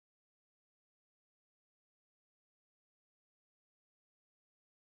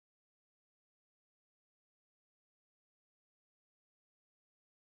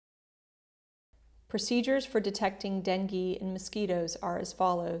Procedures for detecting dengue in mosquitoes are as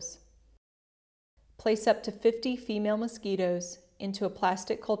follows. Place up to 50 female mosquitoes into a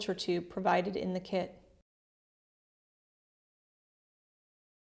plastic culture tube provided in the kit.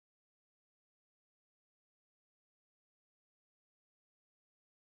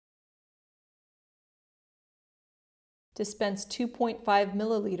 Dispense 2.5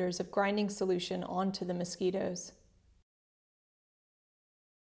 milliliters of grinding solution onto the mosquitoes.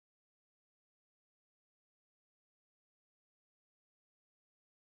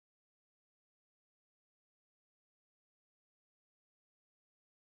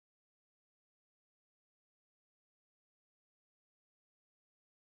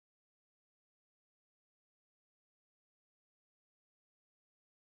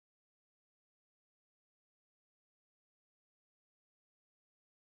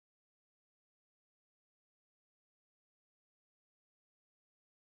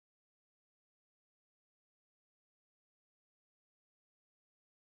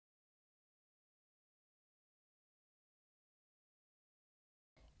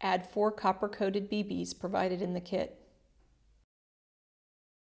 Add 4 copper-coated BBs provided in the kit.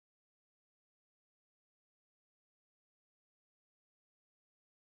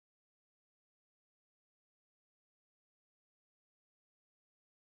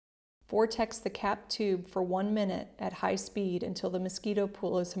 Vortex the cap tube for 1 minute at high speed until the mosquito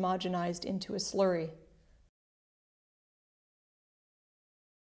pool is homogenized into a slurry.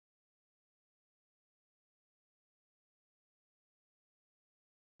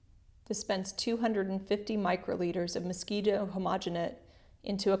 Dispense 250 microliters of mosquito homogenate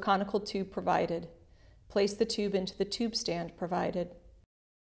into a conical tube provided. Place the tube into the tube stand provided.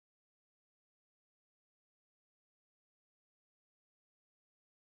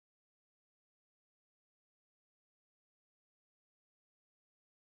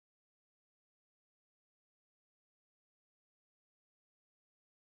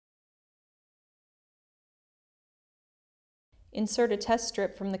 Insert a test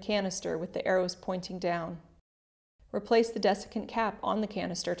strip from the canister with the arrows pointing down. Replace the desiccant cap on the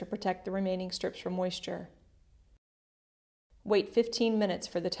canister to protect the remaining strips from moisture. Wait 15 minutes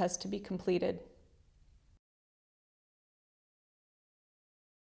for the test to be completed.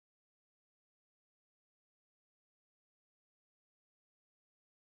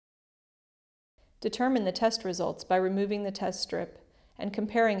 Determine the test results by removing the test strip and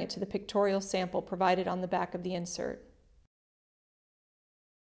comparing it to the pictorial sample provided on the back of the insert.